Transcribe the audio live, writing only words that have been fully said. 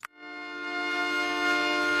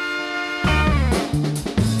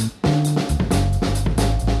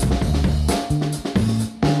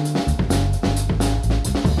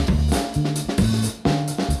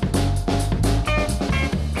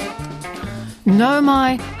No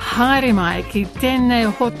mai, haere mai, ki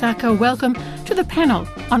tēnei hōtaka. Welcome to the panel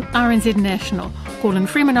on RNZ National. Lynn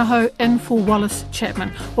Freeman aho in for Wallace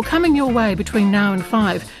Chapman. Well, coming your way between now and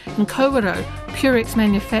 5, in Kowaro, Purex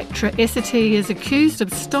manufacturer Essity is accused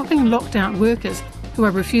of stopping locked-out workers who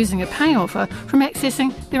are refusing a pay offer from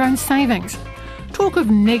accessing their own savings. Talk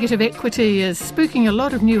of negative equity is spooking a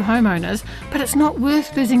lot of new homeowners, but it's not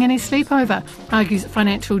worth losing any sleep over, argues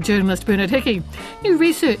financial journalist Bernard Hickey. New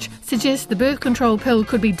research suggests the birth control pill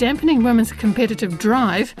could be dampening women's competitive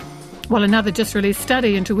drive, while another just-released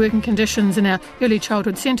study into working conditions in our early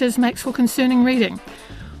childhood centres makes for concerning reading.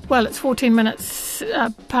 Well, it's 14 minutes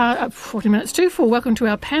to 4. Welcome to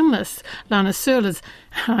our panellists. Lana Searle is,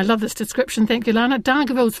 I love this description, thank you, Lana,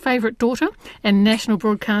 Dargaville's favourite daughter and national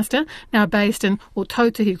broadcaster, now based in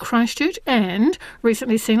Ōtautahi, Christchurch, and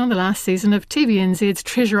recently seen on the last season of TVNZ's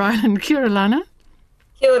Treasure Island. Kia ora, Lana.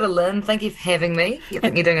 Kia ora, Lynn. Thank you for having me. I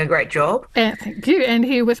think you're doing a great job. Thank you. And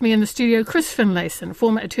here with me in the studio, Chris Finlayson,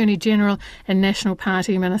 former Attorney General and National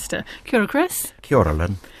Party Minister. Kia ora, Chris. Kia ora,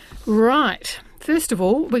 Lynn. Right. First of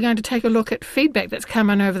all, we're going to take a look at feedback that's come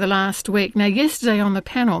in over the last week. Now, yesterday on the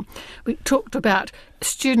panel, we talked about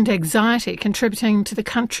student anxiety contributing to the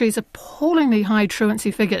country's appallingly high truancy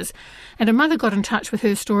figures. And a mother got in touch with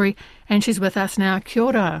her story, and she's with us now. Kia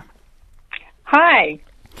ora. Hi.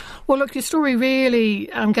 Well, look, your story really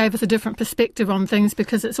gave us a different perspective on things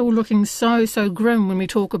because it's all looking so grim when we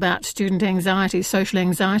talk about student anxiety, social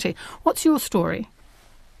anxiety. What's your story?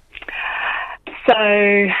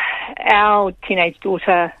 So our teenage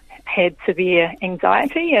daughter had severe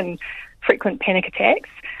anxiety and frequent panic attacks.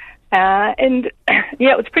 And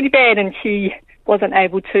it was pretty bad, and she wasn't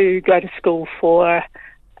able to go to school for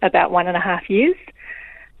about 1.5 years.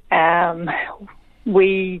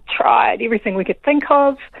 We tried everything we could think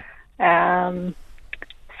of,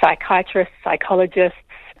 psychiatrists, psychologists,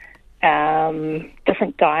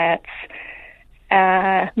 different diets,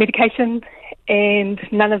 medication, and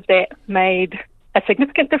none of that made a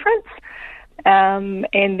significant difference. And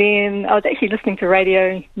then I was actually listening to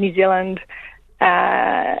Radio New Zealand,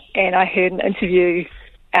 and I heard an interview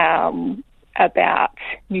about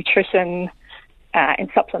nutrition and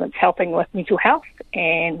supplements helping with mental health,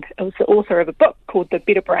 and it was the author of a book called The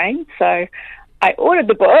Better Brain. So I ordered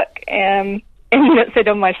the book, and it sat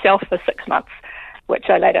on my shelf for 6 months, which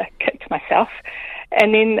I later kicked myself.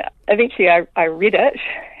 And then eventually I read it,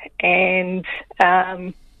 and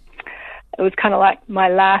it was kind of like my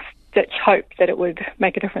last-ditch hope that it would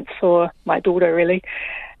make a difference for my daughter, really.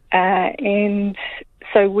 And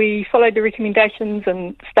so we followed the recommendations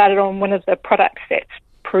and started on one of the products that's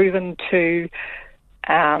proven to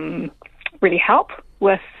really help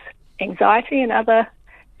with anxiety and other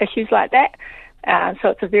issues like that. So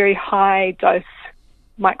it's a very high-dose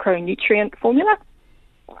micronutrient formula.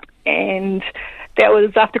 And that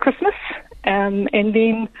was after Christmas. And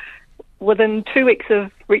then within 2 weeks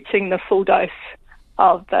of reaching the full dose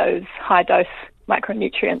of those high-dose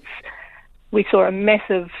micronutrients, we saw a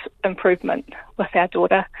massive improvement with our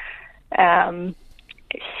daughter.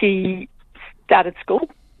 She started school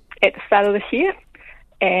at the start of this year,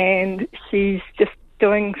 and she's just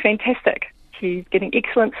doing fantastic. She's getting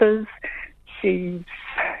excellences. She's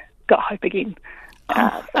got hope again.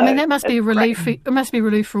 That must be a relief. It must be a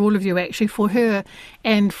relief for all of you, actually, for her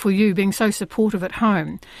and for you being so supportive at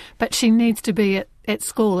home. But she needs to be at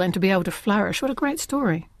school and to be able to flourish. What a great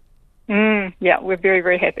story. Yeah, we're very,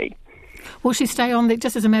 very happy. Will she stay on,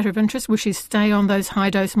 just as a matter of interest, will she stay on those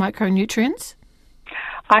high-dose micronutrients?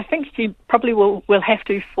 I think she probably will have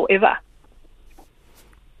to forever.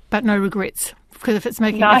 But no regrets, because if it's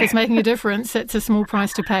making a difference, it's a small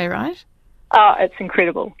price to pay, right? Oh, it's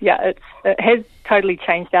incredible. Yeah, it has totally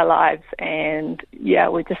changed our lives, and yeah,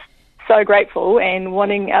 we're just so grateful and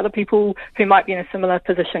wanting other people who might be in a similar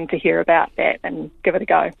position to hear about that and give it a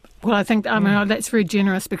go. Well, I think that's very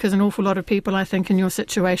generous, because an awful lot of people, I think, in your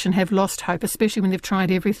situation have lost hope, especially when they've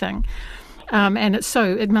tried everything. And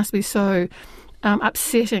it must be so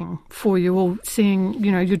upsetting for you all seeing,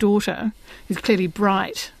 your daughter, who's clearly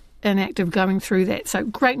bright and active, going through that. So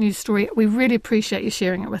great news story. We really appreciate you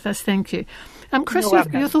sharing it with us. Thank you. Chris,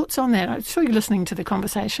 your thoughts on that? I'm sure you're listening to the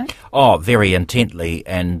conversation. Oh, very intently,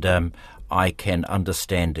 and I can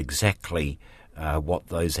understand exactly what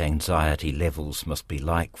those anxiety levels must be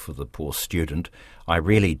like for the poor student. I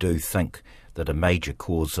really do think that a major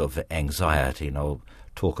cause of anxiety, and I'll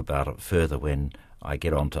talk about it further when I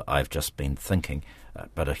get on to I've just been thinking,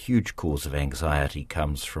 but a huge cause of anxiety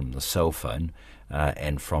comes from the cell phone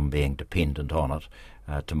and from being dependent on it.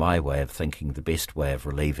 To my way of thinking, the best way of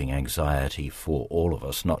relieving anxiety for all of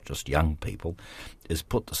us, not just young people, is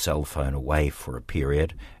put the cell phone away for a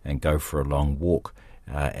period and go for a long walk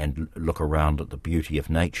and look around at the beauty of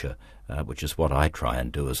nature, which is what I try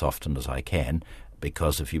and do as often as I can,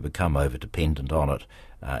 because if you become over-dependent on it,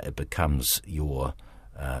 it becomes your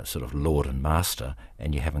sort of lord and master,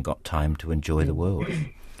 and you haven't got time to enjoy the world.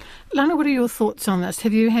 Lana, what are your thoughts on this?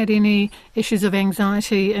 Have you had any issues of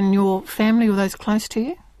anxiety in your family or those close to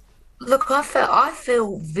you? Look, I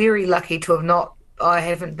feel very lucky to have I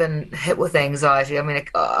haven't been hit with anxiety. I mean,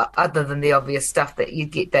 other than the obvious stuff that you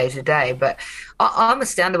get day to day. But I'm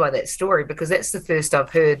astounded by that story, because that's the first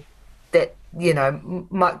I've heard that,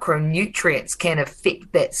 micronutrients can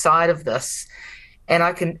affect that side of this. And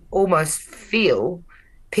I can almost feel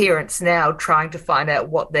parents now trying to find out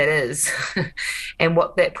what that is and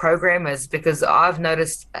what that program is, because I've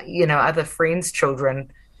noticed, other friends'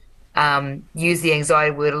 children use the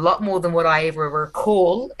anxiety word a lot more than what I ever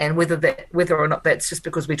recall, and whether or not that's just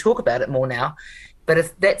because we talk about it more now. But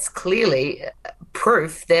if that's clearly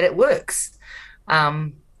proof that it works,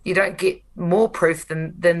 you don't get more proof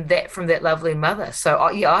than that from that lovely mother. So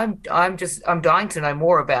I'm dying to know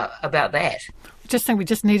more about that. I just think we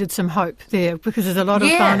just needed some hope there, because there's a lot of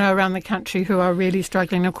whānau around the country who are really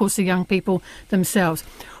struggling, and of course the young people themselves.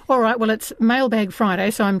 All right, well, it's Mailbag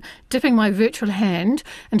Friday, so I'm dipping my virtual hand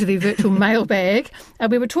into the virtual mailbag.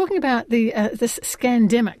 We were talking about this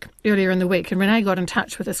scandemic earlier in the week, and Renee got in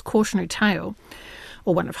touch with this cautionary tale,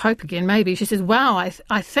 or one of hope again, maybe. She says, wow,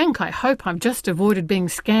 I hope I've just avoided being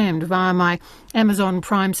scammed via my Amazon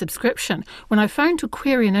Prime subscription. When I phoned to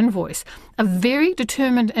query an invoice, a very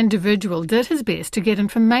determined individual did his best to get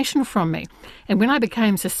information from me. And when I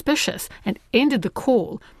became suspicious and ended the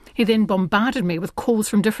call, he then bombarded me with calls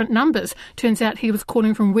from different numbers. Turns out he was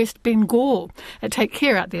calling from West Bengal. Take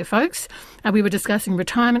care out there, folks. We were discussing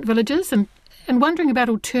retirement villages and wondering about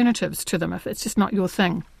alternatives to them if it's just not your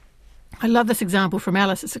thing. I love this example from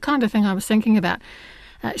Alice. It's the kind of thing I was thinking about.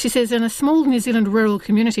 She says, in a small New Zealand rural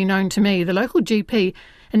community known to me, the local GP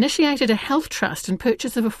initiated a health trust in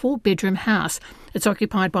purchase of a 4-bedroom house. It's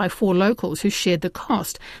occupied by 4 locals who shared the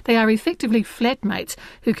cost. They are effectively flatmates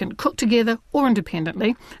who can cook together or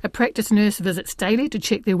independently. A practice nurse visits daily to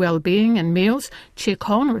check their well-being and meals, check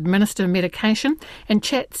on or administer medication, and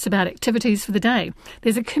chats about activities for the day.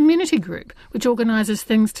 There's a community group which organises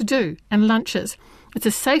things to do and lunches. It's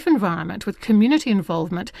a safe environment with community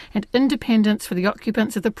involvement, and independence for the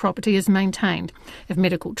occupants of the property is maintained. If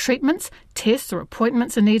medical treatments, tests or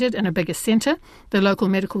appointments are needed in a bigger centre, the local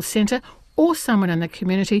medical centre or someone in the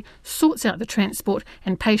community sorts out the transport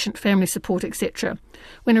and patient family support, etc.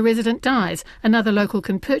 When a resident dies, another local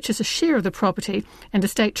can purchase a share of the property and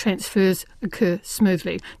estate transfers occur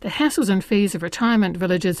smoothly. The hassles and fees of retirement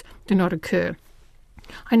villages do not occur.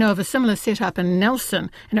 I know of a similar setup in Nelson,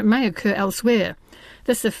 and it may occur elsewhere.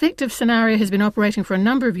 This effective scenario has been operating for a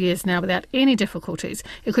number of years now without any difficulties.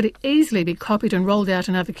 It could easily be copied and rolled out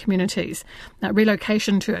in other communities. Now,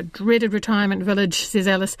 relocation to a dreaded retirement village, says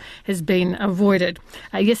Alice, has been avoided.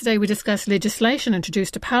 Yesterday we discussed legislation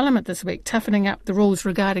introduced to Parliament this week, toughening up the rules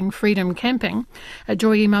regarding freedom camping.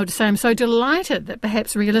 Joy emailed to say, I'm so delighted that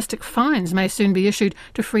perhaps realistic fines may soon be issued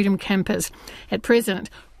to freedom campers. At present,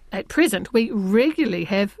 we regularly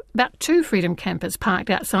have about 2 freedom campers parked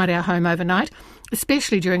outside our home overnight,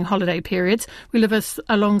 especially during holiday periods. We live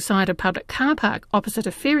alongside a public car park opposite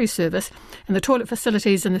a ferry service, and the toilet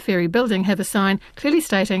facilities in the ferry building have a sign clearly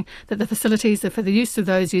stating that the facilities are for the use of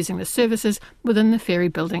those using the services within the ferry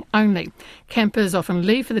building only. Campers often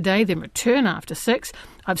leave for the day, then return after 6.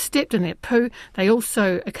 I've stepped in their poo. They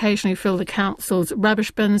also occasionally fill the council's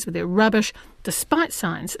rubbish bins with their rubbish, despite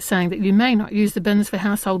signs saying that you may not use the bins for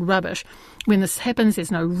household rubbish. When this happens,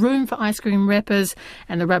 there's no room for ice cream wrappers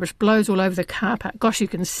and the rubbish blows all over the car park. Gosh, you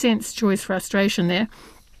can sense Joy's frustration there.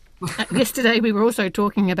 Yesterday we were also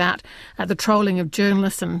talking about the trolling of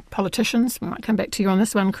journalists and politicians. We might come back to you on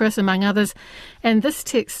this one, Chris, among others. And this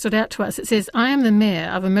text stood out to us. It says, I am the mayor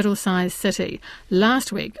of a middle-sized city.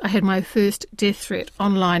 Last week I had my first death threat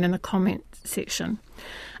online in the comment section.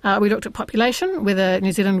 We looked at population, whether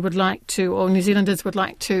New Zealand would like to, or New Zealanders would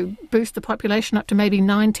like to boost the population up to maybe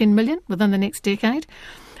 9-10 million within the next decade.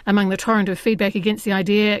 Among the torrent of feedback against the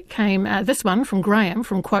idea came this one from Graham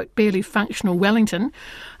from, quote, barely functional Wellington.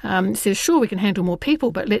 Says, sure, we can handle more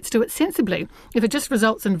people, but let's do it sensibly. If it just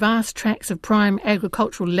results in vast tracts of prime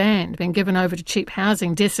agricultural land being given over to cheap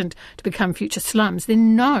housing destined to become future slums,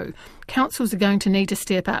 then no. Councils are going to need to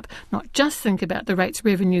step up, not just think about the rates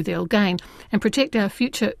revenue they'll gain and protect our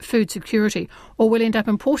future food security, or we'll end up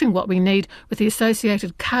importing what we need with the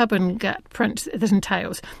associated carbon gut print that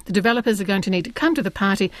entails. The developers are going to need to come to the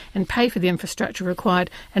party and pay for the infrastructure required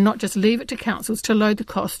and not just leave it to councils to load the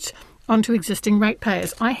costs onto existing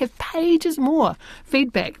ratepayers. I have pages more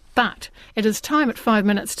feedback, but it is time at 4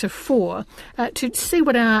 to see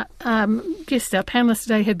what our guests, our panellists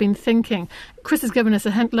today, have been thinking. Chris has given us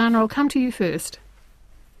a hint. Lana, I'll come to you first.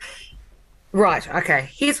 Right, okay.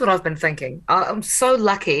 Here's what I've been thinking. I'm so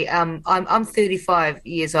lucky. I'm 35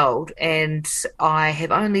 years old, and I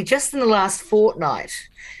have only just in the last fortnight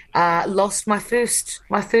lost my first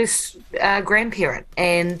grandparent,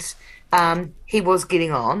 and he was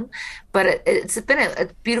getting on, but it's been a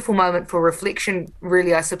beautiful moment for reflection,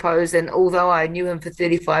 really, I suppose. And although I knew him for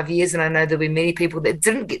 35 years, and I know there'll be many people that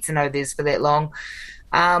didn't get to know theirs for that long,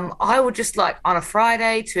 I would just like on a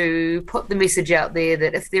Friday to put the message out there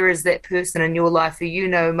that if there is that person in your life who you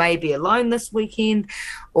know may be alone this weekend,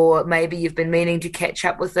 or maybe you've been meaning to catch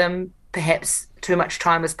up with them, perhaps too much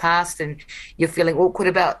time has passed and you're feeling awkward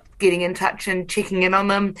about getting in touch and checking in on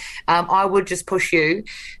them, I would just push you,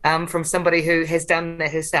 from somebody who has done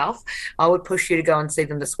that herself, I would push you to go and see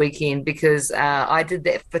them this weekend, because I did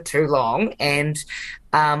that for too long, and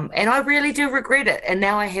I really do regret it. And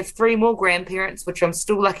now I have 3 more grandparents, which I'm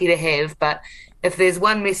still lucky to have. But if there's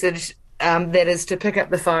one message that is to pick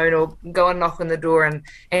up the phone or go and knock on the door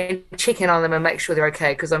and check in on them and make sure they're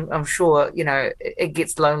okay, because I'm sure, it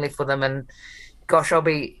gets lonely for them. And gosh, I'll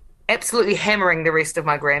be absolutely hammering the rest of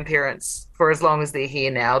my grandparents for as long as they're here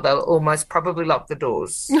now. They'll almost probably lock the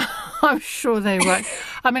doors. I'm sure they won't.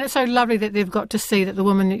 I mean, it's so lovely that they've got to see that the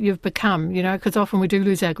woman that you've become, because often we do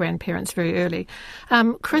lose our grandparents very early.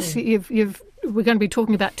 Chris, we're going to be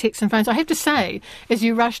talking about texts and phones. I have to say, as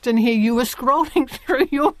you rushed in here, you were scrolling through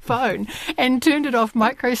your phone and turned it off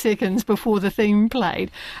microseconds before the theme played.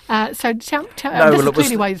 So tell this is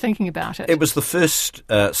clearly why you're thinking about it. It was the first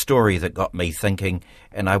story that got me thinking,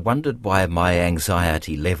 and I wondered why my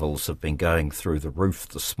anxiety levels have been going through the roof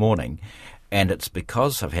this morning. And it's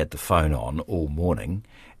because I've had the phone on all morning,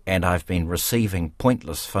 and I've been receiving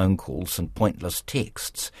pointless phone calls and pointless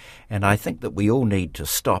texts. And I think that we all need to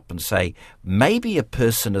stop and say, maybe a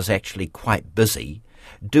person is actually quite busy.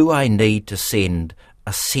 Do I need to send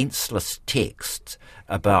a senseless text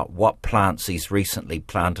about what plants he's recently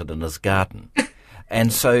planted in his garden?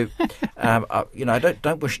 And so, I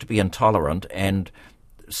don't wish to be intolerant, and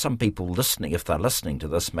some people listening, if they're listening to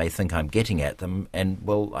this, may think I'm getting at them, and,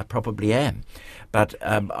 well, I probably am. But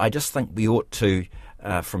I just think we ought to,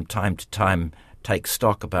 from time to time, take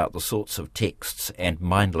stock about the sorts of texts and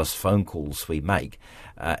mindless phone calls we make,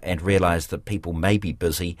 and realise that people may be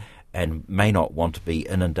busy and may not want to be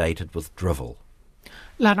inundated with drivel.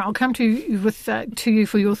 Lana, I'll come to you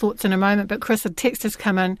for your thoughts in a moment, but Chris, a text has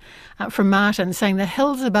come in from Martin saying the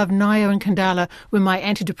hills above Ngaio and Kandala were my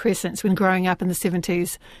antidepressants when growing up in the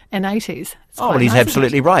 70s and 80s. Well, he's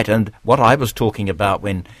absolutely right. And what I was talking about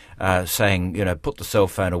when saying, put the cell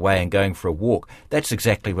phone away and going for a walk, that's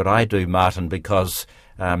exactly what I do, Martin, because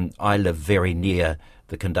I live very near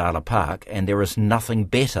the Kandala Park, and there is nothing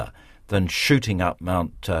better than shooting up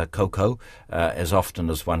Mount Koko as often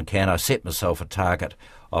as one can. I set myself a target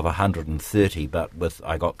of 130, but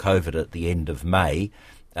I got COVID at the end of May,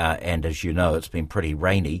 and as you know, it's been pretty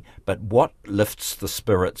rainy. But what lifts the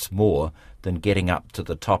spirits more than getting up to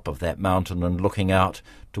the top of that mountain and looking out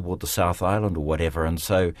toward the South Island or whatever? And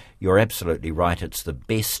so you're absolutely right. It's the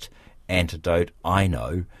best antidote I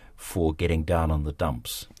know for getting down on the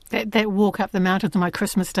dumps. That walk up the mountains on my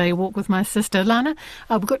Christmas Day walk with my sister. Lana,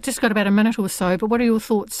 we've just got about a minute or so, but what are your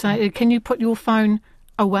thoughts? Can you put your phone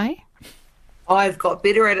away? I've got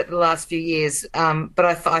better at it the last few years, but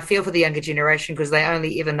I feel for the younger generation because they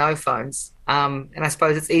only ever know phones. And I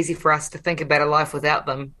suppose it's easy for us to think about a life without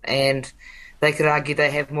them, and they could argue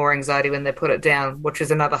they have more anxiety when they put it down, which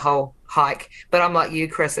is another whole hike. But I'm like you,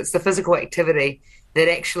 Chris, it's the physical activity that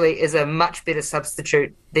actually is a much better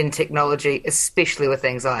substitute than technology, especially with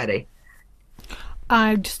anxiety.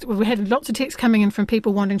 We had lots of texts coming in from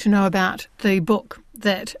people wanting to know about the book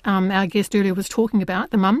that our guest earlier was talking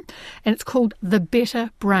about, the mum, and it's called The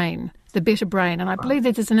Better Brain. The Better Brain. And I believe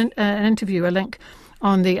there's an interview, a link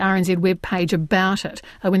on the RNZ webpage about it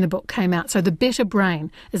when the book came out. So The Better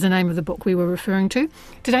Brain is the name of the book we were referring to.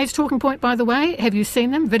 Today's talking point, by the way, have you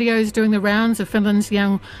seen them? Videos doing the rounds of Finland's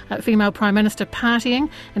young female Prime Minister partying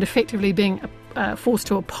and effectively being forced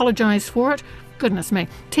to apologise for it. Goodness me.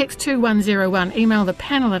 Text 2101, email the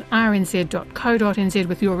panel at rnz.co.nz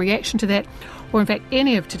with your reaction to that, or in fact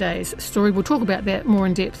any of today's story. We'll talk about that more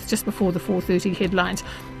in depth just before the 4:30 headlines.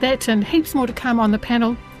 That and heaps more to come on the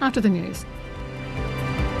panel after the news.